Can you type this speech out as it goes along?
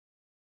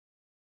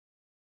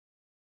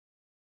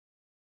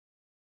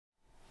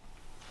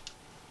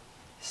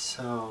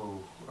So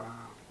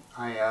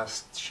I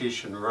asked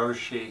Shishin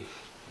Roshi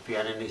if he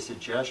had any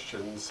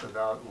suggestions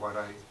about what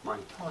I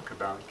might talk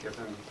about,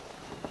 given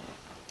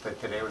that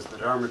today was the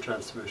Dharma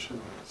Transmission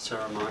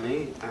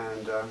ceremony,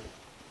 and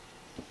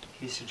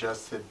he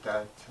suggested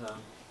that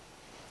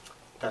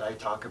that I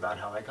talk about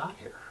how I got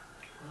here,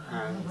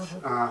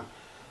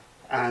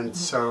 and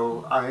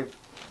so I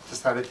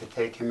decided to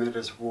take him at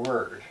his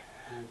word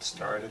and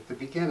start at the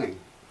beginning.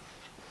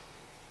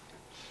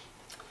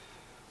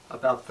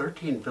 About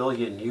 13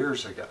 billion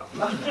years ago,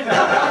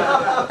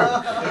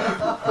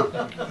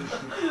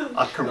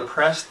 a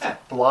compressed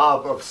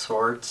blob of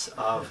sorts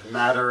of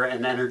matter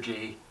and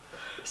energy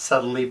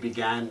suddenly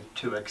began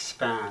to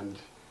expand.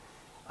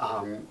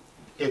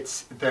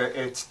 There's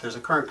a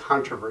current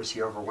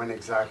controversy over when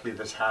exactly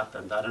this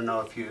happened. I don't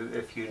know if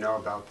you know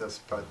about this,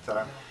 but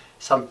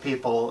some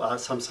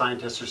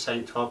scientists are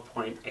saying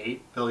 12.8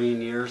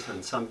 billion years,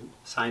 and some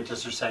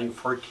scientists are saying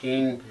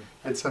 14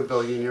 and some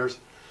billion years.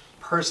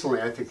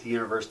 Personally, I think the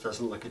universe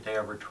doesn't look a day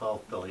over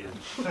 12 billion.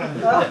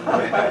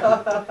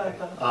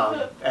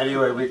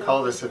 Anyway, we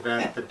call this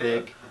event the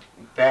Big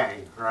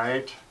Bang,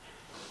 right?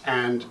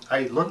 And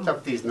I looked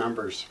up these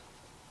numbers.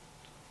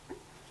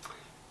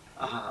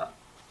 Out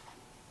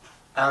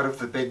of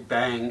the Big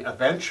Bang,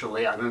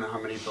 eventually, I don't know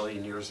how many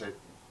billion years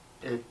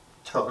it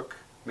took.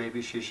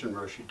 Maybe Shishin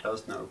Roshi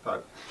does know,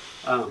 but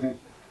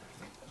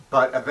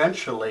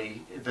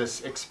eventually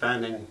this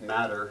expanding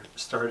matter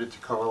started to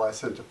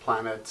coalesce into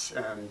planets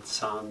and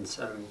suns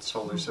and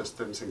solar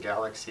systems and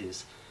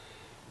galaxies.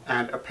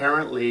 And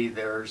apparently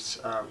there's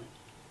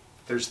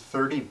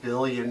 30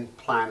 billion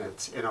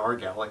planets in our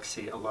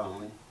galaxy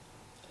alone,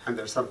 and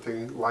there's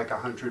something like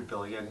 100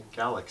 billion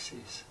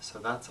galaxies. So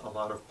that's a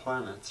lot of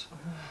planets.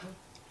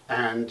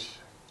 And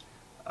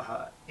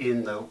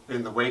in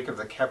the wake of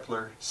the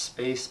Kepler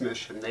space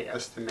mission,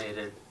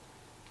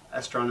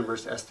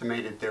 astronomers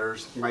estimated there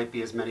might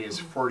be as many as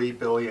 40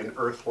 billion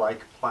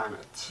Earth-like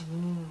planets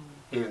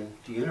in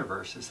the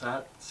universe. Is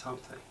that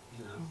something,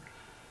 you know?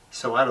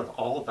 So out of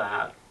all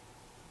that,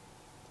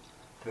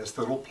 this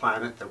little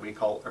planet that we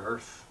call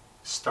Earth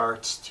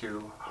starts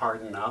to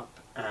harden up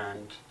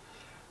and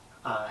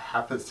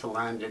happens to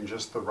land in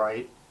just the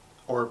right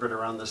orbit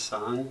around the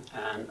sun,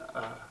 and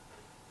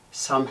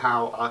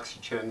somehow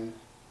oxygen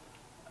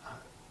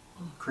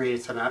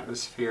creates an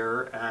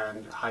atmosphere,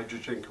 and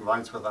hydrogen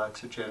combines with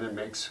oxygen and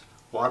makes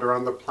water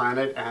on the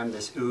planet, and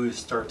this ooze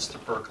starts to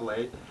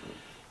percolate.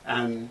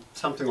 And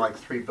something like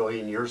 3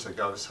 billion years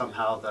ago,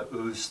 somehow the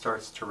ooze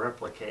starts to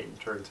replicate and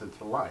turns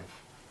into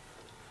life.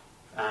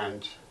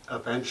 And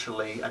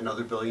eventually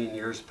another billion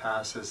years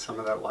passes, some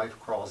of that life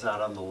crawls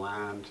out on the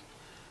land,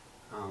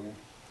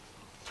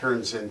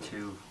 turns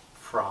into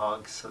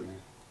frogs and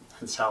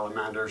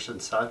salamanders and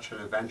such,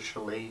 and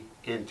eventually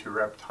into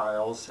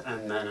reptiles,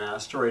 and then an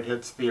asteroid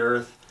hits the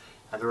Earth,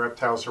 and the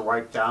reptiles are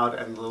wiped out,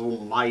 and the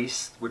little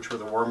mice, which were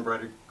the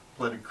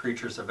warm-blooded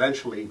creatures,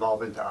 eventually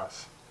evolve into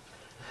us.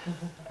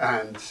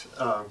 And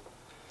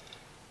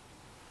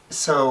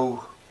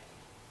so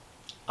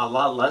a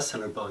lot less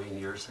than a billion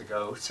years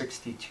ago,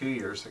 62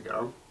 years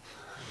ago,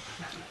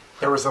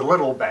 there was a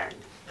little bang.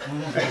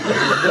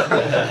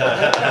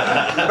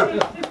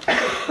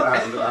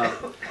 And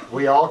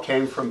we all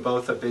came from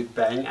both a big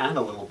bang and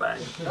a little bang.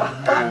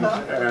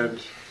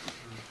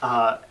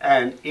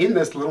 And in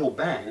this little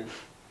bang,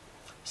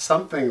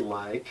 something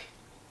like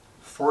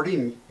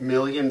 40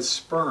 million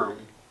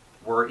sperm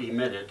were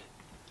emitted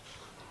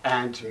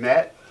and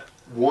met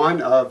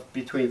one of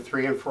between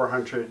 300 and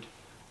 400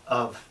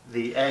 of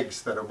the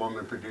eggs that a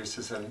woman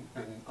produces in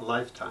a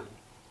lifetime.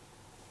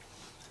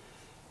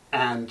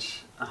 And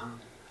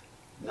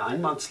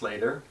 9 months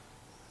later,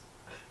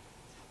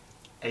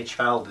 a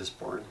child is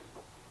born.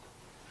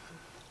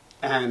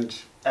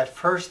 And at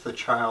first the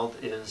child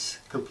is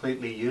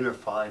completely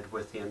unified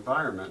with the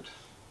environment.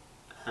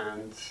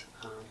 And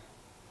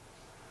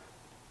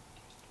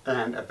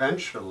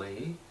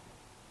eventually,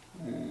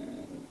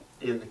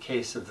 in the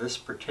case of this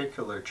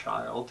particular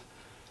child,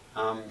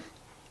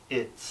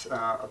 it's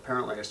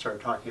apparently, I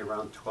started talking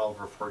around 12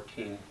 or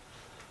 14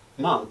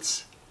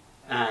 months,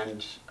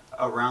 and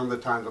around the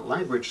time that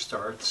language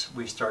starts,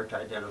 we start to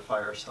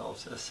identify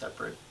ourselves as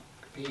separate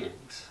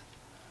beings.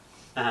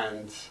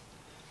 And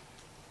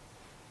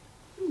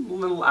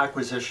little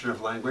acquisition of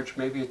language,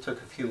 maybe it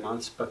took a few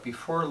months, but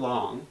before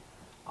long,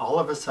 all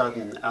of a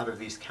sudden, out of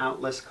these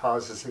countless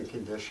causes and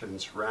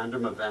conditions,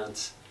 random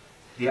events,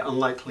 the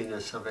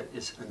unlikeliness of it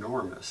is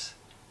enormous,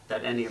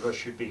 that any of us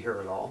should be here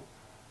at all.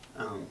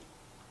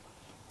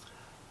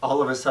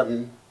 All of a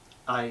sudden,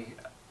 I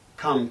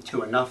come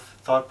to enough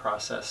thought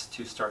process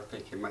to start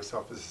thinking of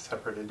myself as a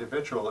separate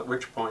individual, at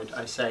which point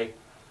I say,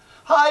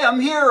 "Hi, I'm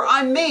here,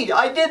 I'm me,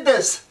 I did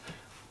this!"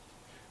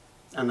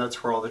 And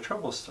that's where all the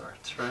trouble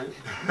starts, right?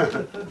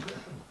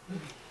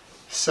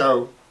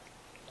 So,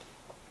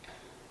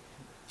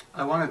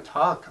 I want to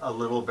talk a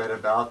little bit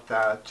about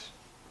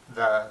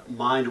the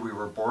mind we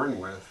were born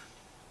with,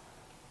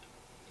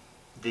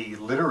 the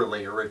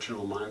literally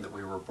original mind that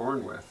we were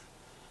born with.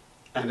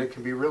 And it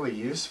can be really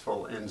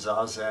useful in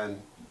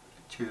Zazen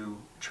to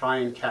try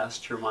and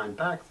cast your mind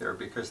back there,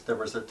 because there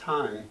was a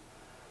time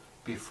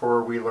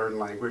before we learned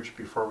language,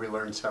 before we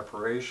learned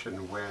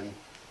separation, when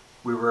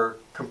we were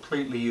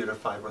completely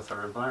unified with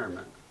our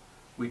environment.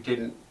 We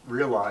didn't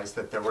realize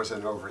that there was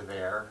an over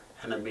there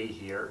and a me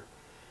here,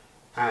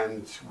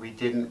 and we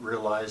didn't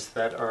realize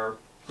that our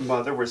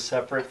mother was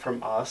separate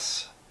from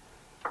us,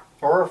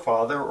 or our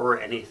father, or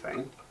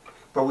anything.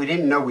 But we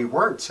didn't know we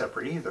weren't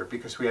separate either,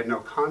 because we had no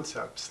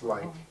concepts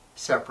like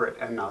separate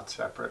and not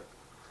separate.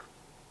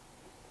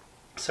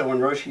 So when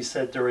Roshi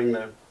said during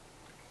the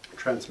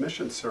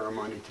transmission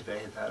ceremony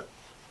today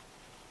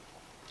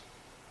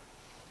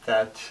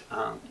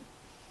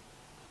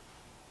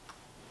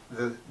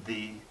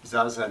the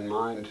Zazen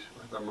mind,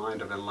 or the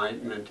mind of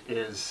enlightenment,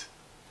 is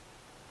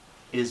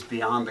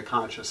beyond the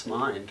conscious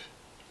mind,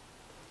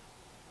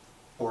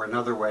 or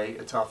another way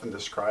it's often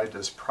described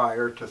as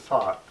prior to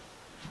thought.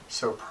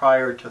 So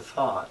prior to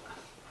thought,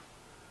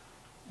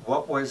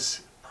 what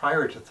was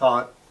prior to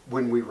thought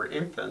when we were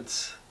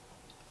infants,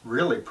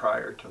 really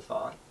prior to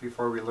thought,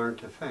 before we learned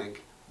to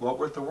think, what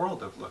would the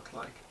world have looked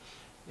like?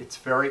 It's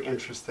very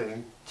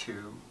interesting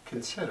to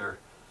consider.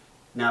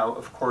 Now,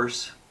 of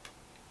course,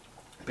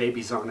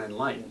 babies aren't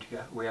enlightened.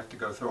 We have to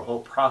go through a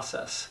whole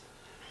process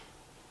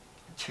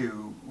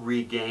to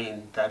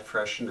regain that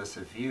freshness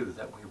of view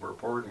that we were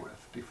born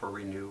with before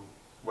we knew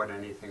what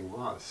anything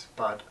was.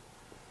 But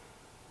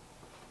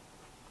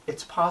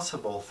it's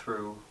possible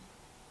through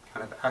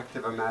kind of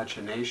active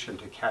imagination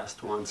to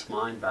cast one's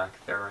mind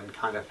back there and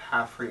kind of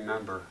half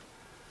remember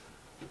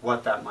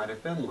what that might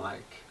have been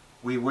like.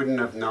 We wouldn't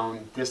have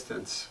known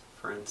distance,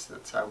 for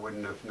instance. I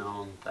wouldn't have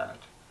known that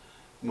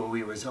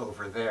Mui was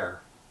over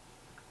there.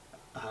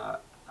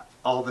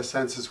 All the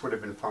senses would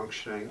have been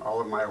functioning,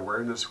 all of my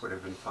awareness would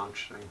have been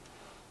functioning.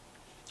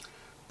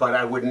 But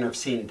I wouldn't have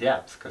seen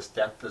depth, because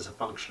depth is a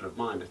function of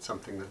mind. It's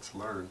something that's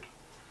learned.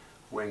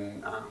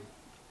 When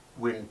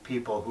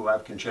people who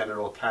have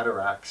congenital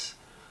cataracts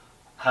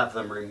have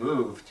them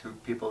removed, who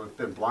people who've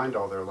been blind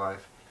all their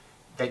life,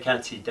 they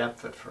can't see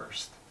depth at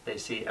first. They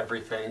see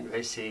everything.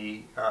 They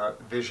see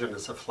vision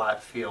as a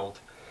flat field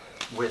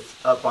with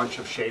a bunch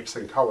of shapes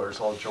and colors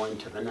all joined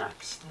to the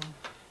next.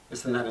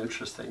 Isn't that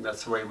interesting?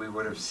 That's the way we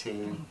would have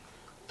seen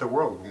the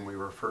world when we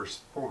were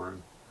first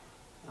born.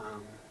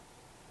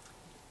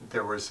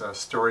 There was a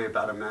story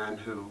about a man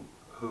who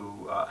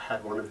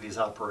had one of these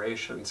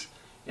operations.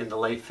 In the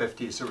late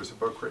 50s, there was a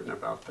book written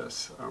about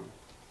this.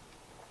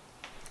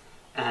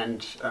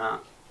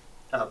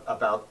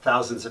 About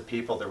thousands of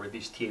people, there were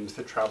these teams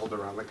that traveled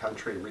around the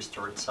country and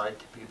restored sight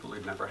to people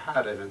who'd never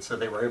had it. And so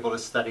they were able to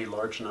study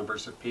large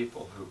numbers of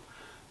people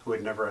who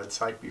had never had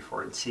sight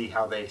before and see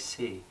how they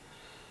see.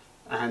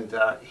 And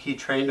he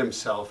trained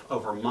himself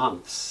over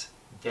months,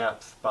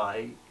 depth,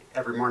 by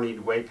every morning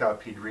he'd wake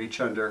up, he'd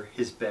reach under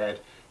his bed,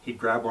 he'd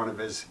grab one of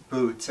his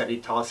boots and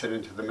he'd toss it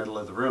into the middle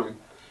of the room.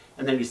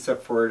 And then he'd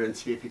step forward and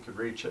see if he could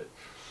reach it.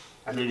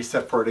 And then he'd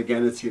step forward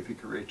again and see if he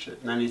could reach it.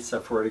 And then he'd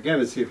step forward again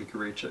and see if he could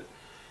reach it.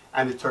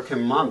 And it took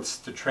him months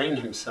to train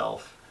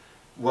himself.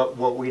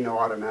 What we know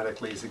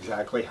automatically is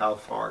exactly how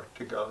far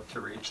to go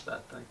to reach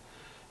that thing.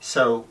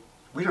 So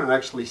we don't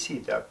actually see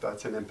depth.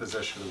 That's an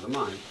imposition of the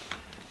mind.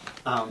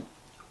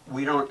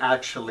 We don't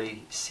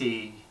actually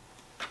see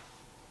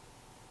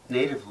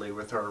natively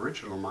with our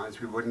original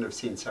minds. We wouldn't have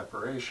seen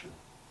separation.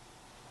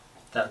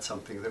 That's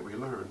something that we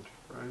learned,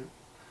 right?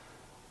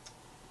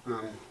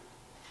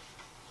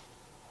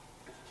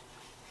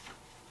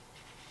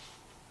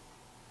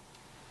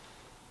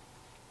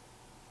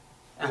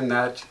 And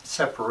that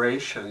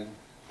separation,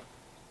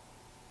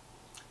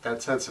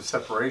 that sense of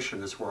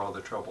separation is where all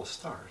the trouble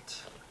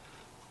starts.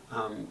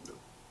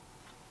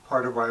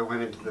 Part of why I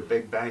went into the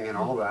Big Bang and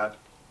all that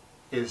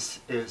is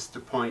to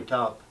point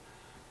up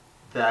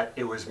that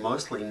it was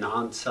mostly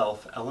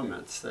non-self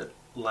elements that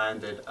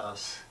landed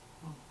us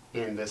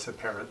in this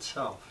apparent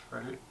self,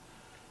 right?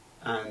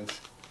 And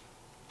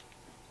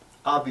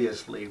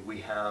obviously we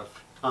have,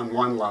 on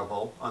one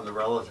level, on the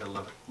relative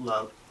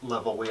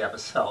level, we have a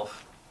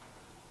self.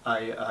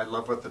 I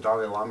love what the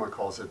Dalai Lama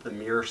calls it, the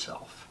mere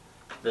self,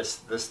 this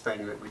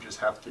thing that we just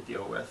have to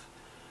deal with.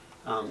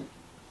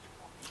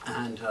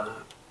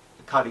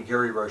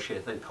 Gerry Roshi,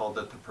 I think, called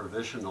it the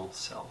provisional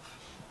self.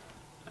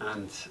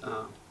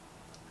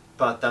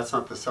 But that's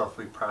not the self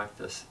we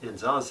practice in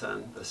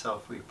Zazen. The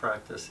self we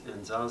practice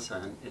in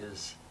Zazen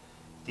is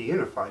the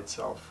unified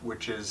self,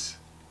 which is,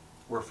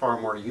 we're far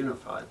more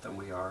unified than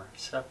we are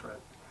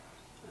separate.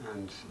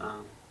 And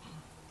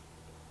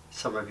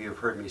some of you have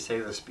heard me say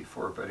this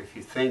before, but if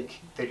you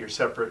think that you're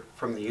separate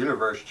from the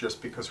universe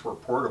just because we're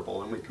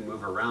portable and we can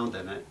move around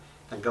in it,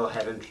 then go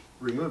ahead and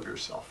remove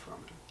yourself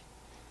from it.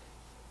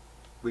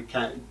 We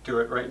can't do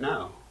it right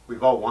now.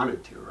 We've all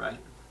wanted to, right?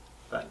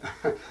 But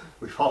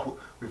we've all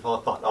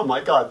thought, oh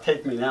my God,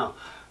 take me now.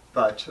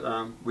 But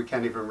we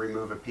can't even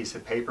remove a piece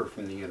of paper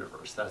from the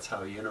universe. That's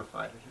how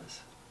unified it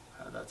is.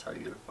 That's how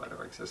unified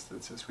our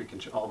existence is.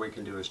 All we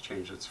can do is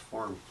change its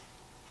form.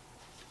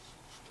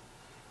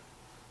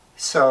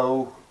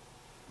 So,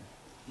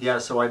 yeah,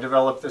 so I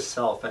developed this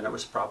self, and it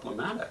was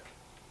problematic.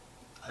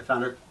 I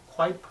found it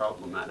quite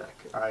problematic.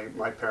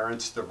 My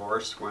parents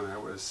divorced when I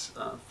was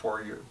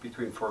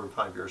between 4 and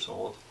 5 years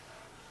old.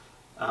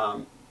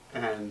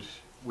 And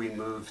we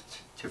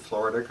moved to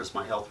Florida because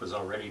my health was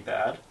already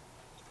bad.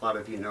 A lot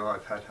of you know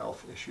I've had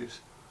health issues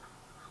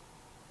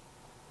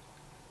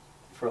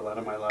for a lot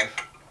of my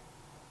life.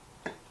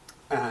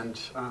 And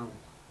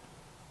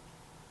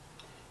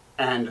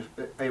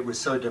it was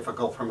so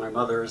difficult for my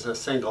mother as a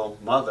single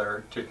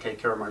mother to take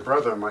care of my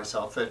brother and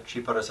myself that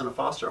she put us in a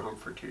foster home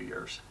for 2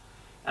 years.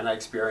 And I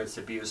experienced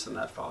abuse in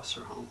that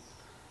foster home.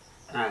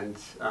 And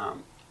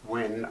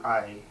when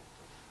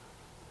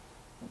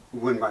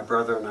my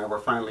brother and I were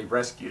finally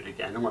rescued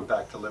again and went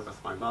back to live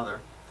with my mother,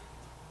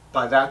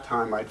 by that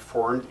time I'd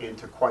formed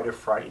into quite a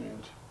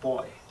frightened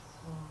boy.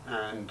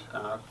 And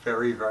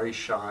very, very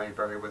shy,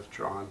 very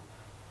withdrawn.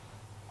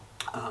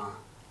 I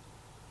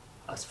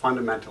was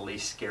fundamentally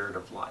scared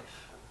of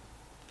life.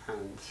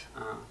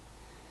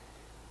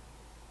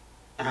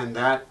 And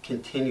that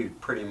continued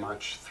pretty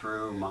much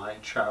through my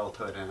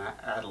childhood and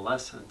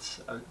adolescence.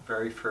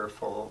 Very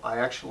fearful. I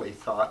actually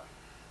thought,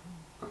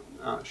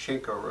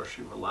 Shinko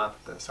Roshi will laugh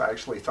at this, I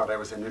actually thought I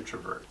was an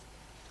introvert.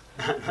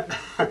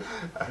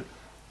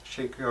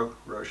 Shinko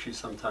Roshi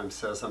sometimes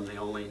says I'm the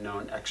only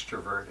known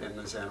extrovert in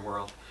the Zen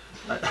world.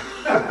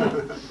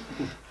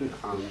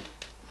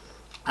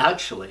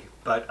 Actually,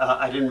 but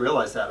I didn't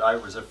realize that. I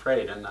was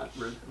afraid, and that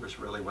was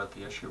really what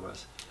the issue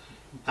was.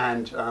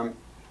 And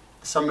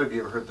some of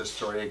you have heard this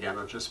story again.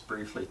 I'll just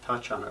briefly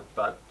touch on it.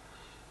 But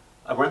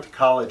I went to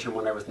college, and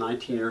when I was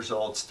 19 years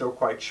old, still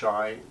quite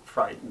shy,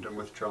 frightened, and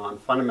withdrawn,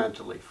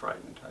 fundamentally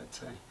frightened, I'd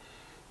say.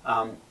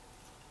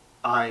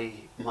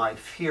 My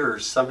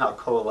fears somehow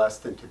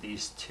coalesced into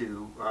these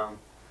two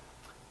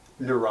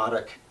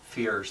neurotic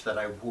fears that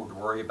I would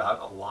worry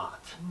about a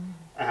lot.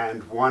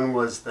 And one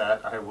was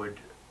that I would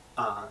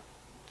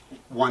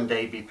one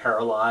day be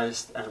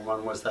paralyzed, and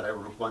one was that I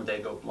would one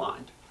day go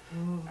blind.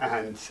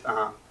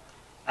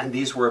 And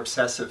these were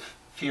obsessive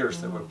fears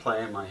that would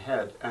play in my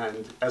head.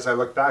 And as I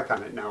look back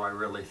on it now, I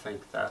really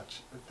think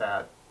that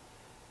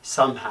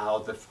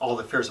somehow all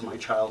the fears of my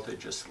childhood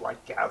just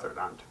like gathered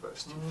onto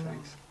those two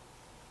things.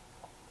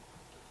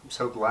 I'm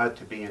so glad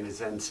to be in a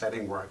Zen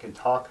setting where I can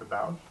talk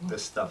about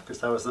this stuff, because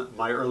that was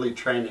my early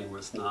training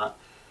was not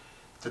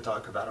to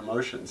talk about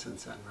emotions in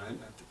Zen, right?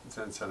 At the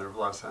Zen Center of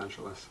Los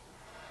Angeles.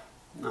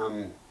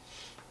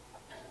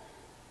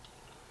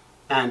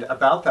 And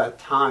about that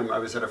time, I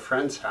was at a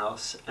friend's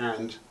house,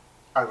 and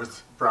I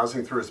was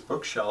browsing through his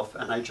bookshelf,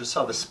 and I just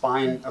saw the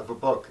spine of a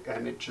book,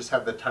 and it just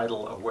had the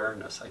title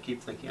Awareness. I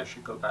keep thinking I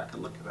should go back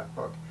and look at that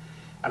book.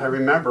 And I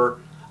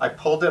remember I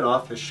pulled it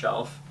off his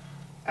shelf,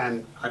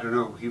 and I don't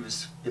know, he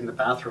was in the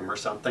bathroom or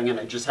something, and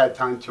I just had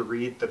time to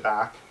read the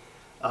back,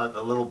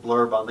 the little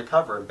blurb on the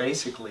cover. And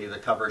basically the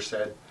cover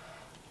said,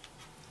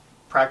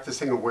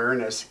 practicing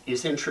awareness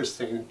is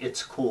interesting,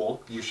 it's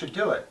cool, you should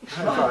do it.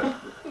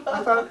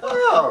 I thought,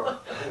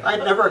 oh,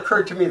 it never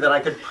occurred to me that I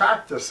could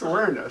practice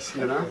awareness,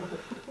 you know?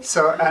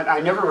 So, and I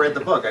never read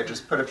the book, I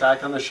just put it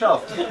back on the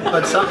shelf.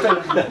 But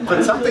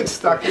something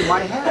stuck in my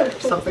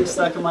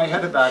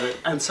head, about it.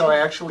 And so I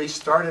actually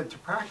started to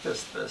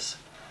practice this.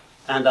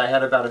 And I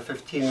had about a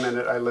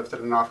 15-minute, I lived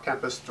at an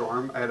off-campus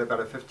dorm, I had about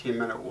a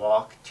 15-minute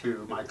walk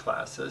to my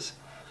classes.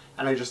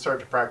 And I just started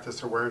to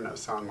practice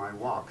awareness on my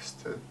walks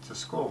to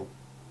school.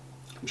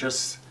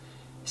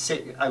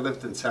 I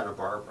lived in Santa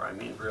Barbara. I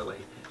mean, really,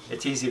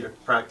 it's easy to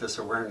practice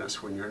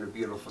awareness when you're in a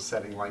beautiful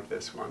setting like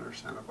this one or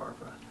Santa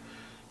Barbara.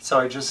 So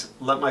I just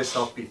let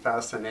myself be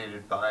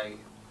fascinated by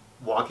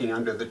walking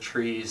under the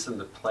trees and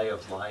the play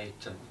of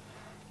light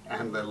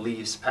and the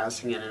leaves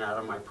passing in and out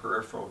of my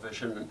peripheral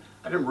vision. And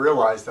I didn't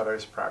realize that I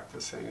was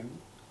practicing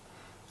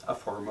a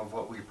form of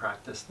what we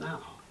practice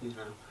now, you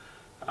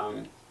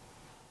know.